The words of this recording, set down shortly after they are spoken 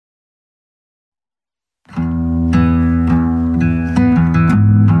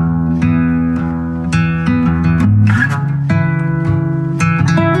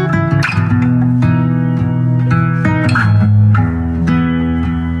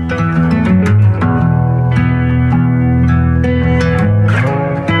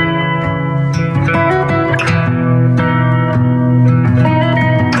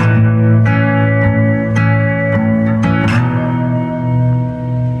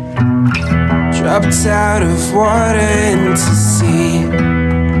dropped out of water into sea.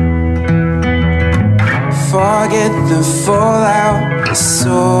 Forget the fallout, it's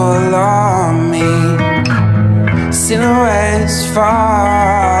all on me. Silhouettes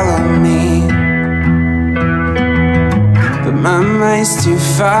follow me, but my mind's too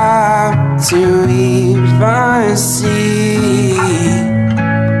far to even see.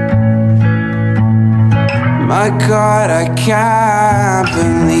 My God, I can't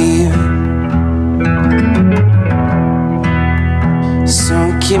believe. So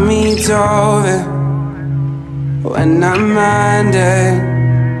keep me over when I'm under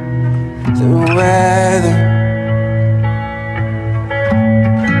the weather.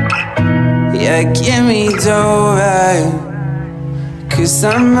 Yeah, give me over, 'cause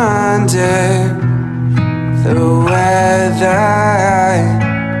I'm under the weather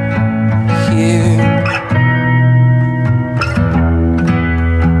here.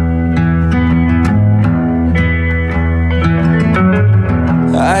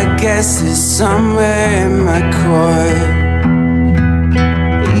 I guess it's somewhere in my core,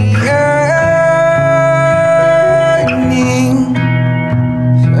 yearning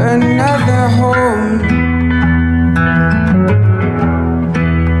for another home.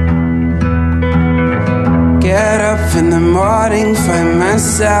 Get up in the morning, find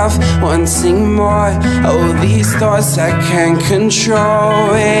myself wanting more. All these thoughts I can't control.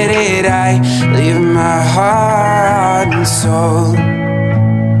 Where did I leave my heart and soul?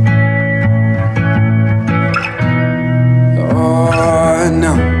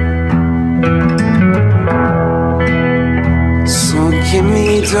 No. So give me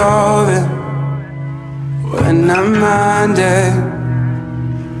over when I'm under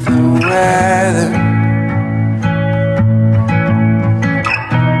the weather.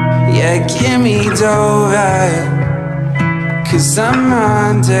 Yeah, give me over, 'cause I'm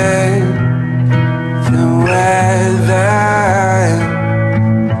under the weather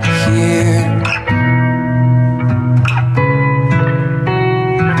here.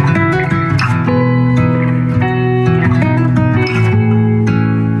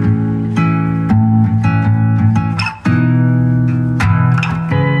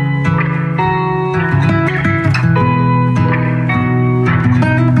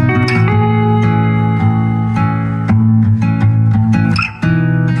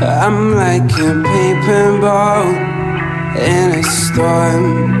 I'm like a paper boat in a storm,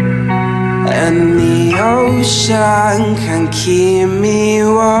 and the ocean can keep me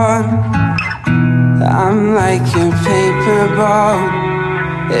warm. I'm like a paper boat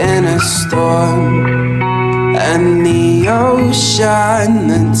in a storm, and the ocean,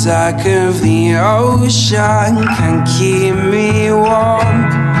 the dark of the ocean can keep me warm.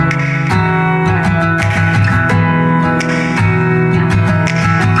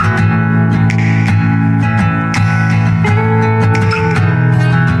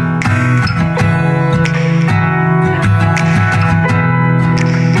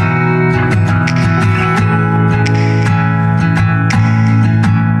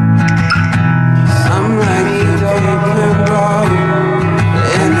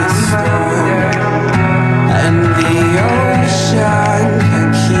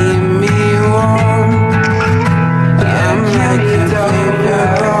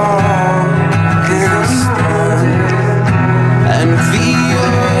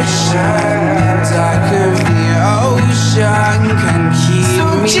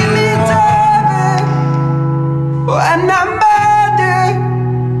 When I'm under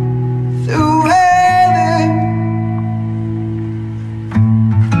the weather,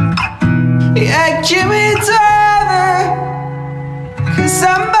 yeah, give me over, 'cause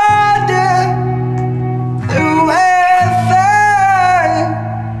I'm